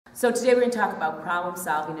So today we're going to talk about problem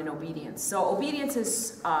solving and obedience. So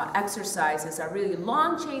obedience exercises are really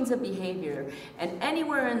long chains of behavior, and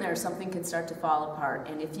anywhere in there something can start to fall apart.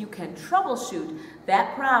 And if you can troubleshoot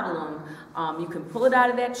that problem, you can pull it out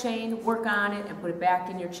of that chain, work on it, and put it back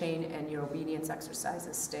in your chain, and your obedience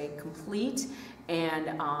exercises stay complete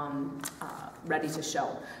and ready to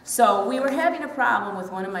show. So we were having a problem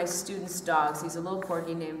with one of my students' dogs. He's a little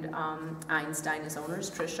corgi named Einstein. His owner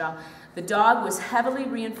is Trisha. The dog was heavily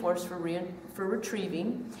reinforced for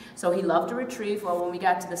retrieving, so he loved to retrieve. Well, when we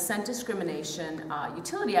got to the scent discrimination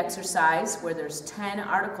utility exercise, where there's 10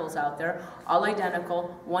 articles out there, all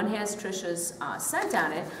identical, one has Trisha's scent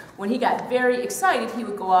on it, when he got very excited, he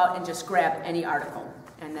would go out and just grab any article.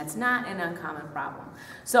 And that's not an uncommon problem.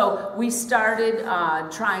 So we started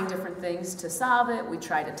trying different things to solve it. We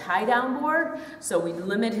tried a tie-down board, so we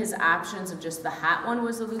limit his options of just the hot one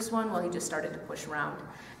was the loose one. Well, he just started to push around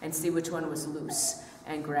and see which one was loose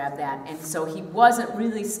and grab that. And so he wasn't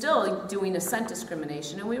really still doing a scent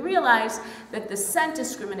discrimination. And we realized that the scent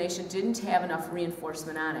discrimination didn't have enough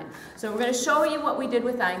reinforcement on it. So we're going to show you what we did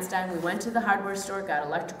with Einstein. We went to the hardware store, got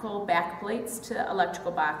electrical backplates to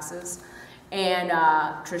electrical boxes, and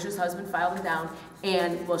Trisha's husband filed them down,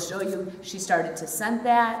 and we'll show you she started to scent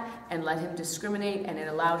that and let him discriminate, and it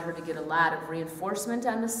allowed her to get a lot of reinforcement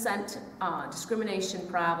on the scent discrimination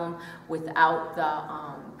problem without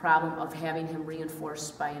the problem of having him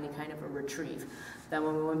reinforced by any kind of a retrieve. Then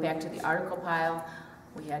when we went back to the article pile,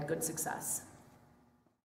 we had good success.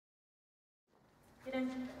 Get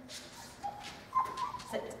in.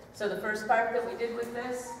 Sit. So the first part that we did with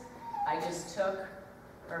this, I just took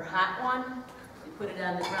her hot one, we put it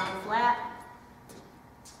on the ground flat.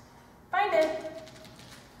 Find it.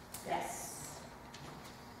 Yes.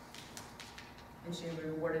 And she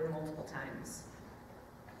rewarded multiple times.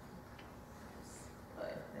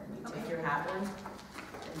 Good. Then you take your hot one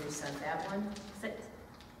and resent that one. Sit.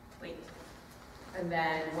 Wait. And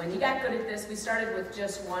then when you got good at this, we started with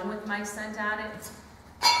just one with my scent on it.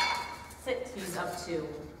 Sit. He's up to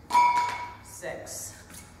 6.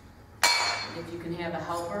 If you can have a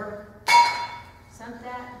helper, scent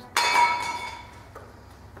that.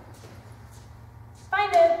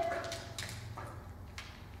 Find it.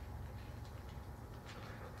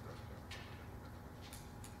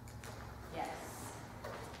 Yes.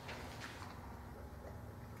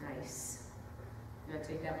 Nice. You gotta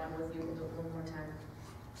take that one with you. We'll do it one more time.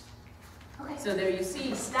 Okay. So there you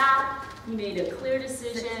see, stop. He made a clear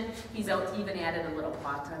decision. He's even added a little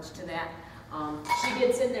paw touch to that. She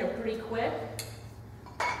gets in there pretty quick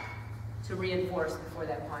to reinforce before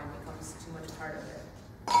that pine becomes too much part of it.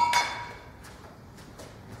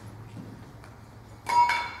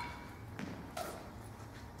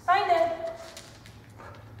 Find it.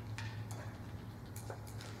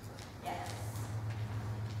 Yes.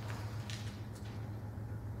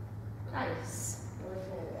 Nice.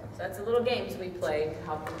 So that's a little games we play to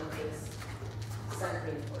help them with this scent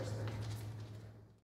reinforcement.